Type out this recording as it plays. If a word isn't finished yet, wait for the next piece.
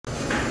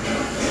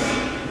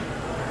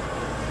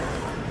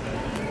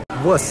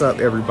What's up,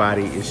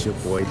 everybody? It's your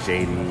boy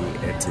JD,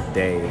 and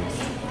today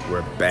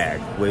we're back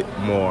with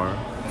more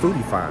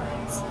foodie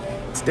finds.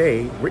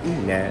 Today we're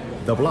eating at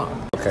the Block.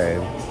 Okay,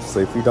 so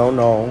if you don't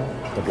know,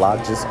 the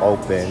Block just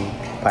opened,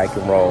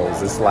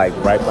 Pike&Rose. It's like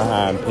right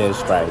behind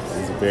Pinstripe.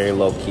 It's very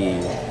low key.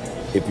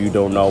 If you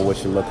don't know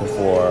what you're looking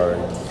for,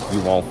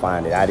 you won't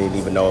find it. I didn't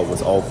even know it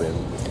was open.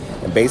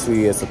 And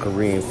basically, it's a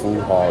Korean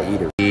food hall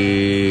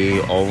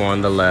eatery. Over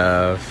on the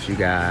left, you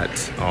got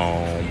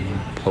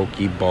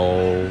poke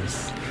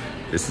bowls.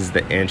 This is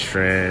the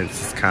entrance.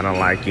 It's kind of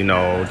like, you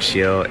know,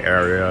 chill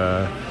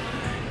area.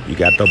 You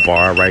got the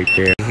bar right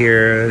there.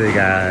 Here they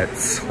got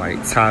like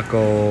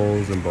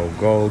tacos and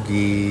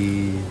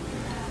bulgogi.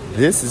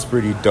 This is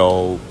pretty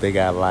dope. They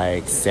got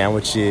like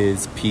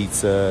sandwiches,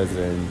 pizzas,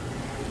 and,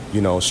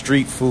 you know,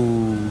 street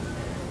food.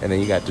 And then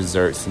you got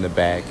desserts in the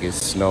back. It's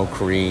snow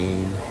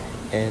cream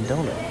and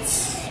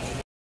donuts.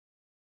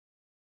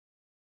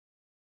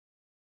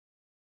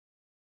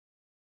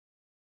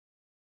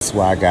 That's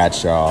what I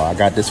got, y'all. I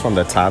got this from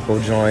the taco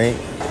joint,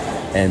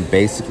 and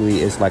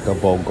basically it's like a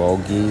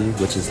bulgogi,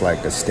 which is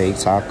like a steak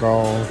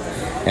taco,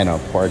 and a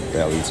pork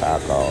belly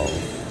taco.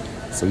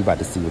 So we about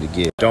to see what it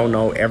gives. Don't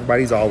know,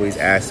 everybody's always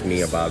asked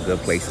me about good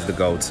places to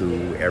go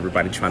to.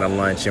 Everybody trying to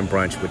lunch and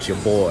brunch with your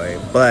boy,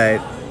 but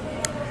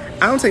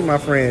I don't take my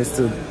friends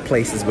to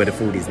places where the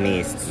food is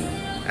nasty.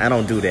 I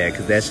don't do that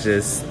because that's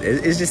just,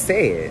 it's just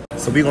sad.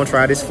 So we gonna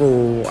try this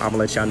food. I'm gonna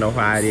let y'all know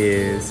how it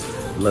is.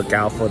 Look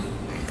out for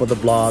the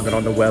blog and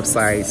on the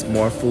websites,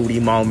 more foodie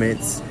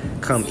moments.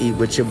 Come eat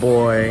with your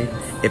boy.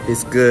 If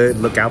it's good,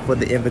 look out for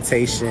the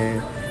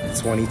invitation.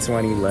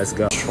 2020, let's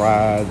go.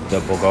 Try the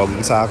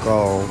bulgogi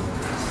taco,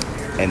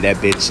 and that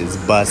bitch is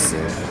busting.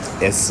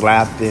 It's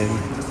slapping,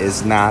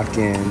 it's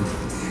knocking,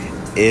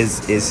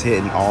 it's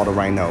hitting all the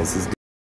right notes.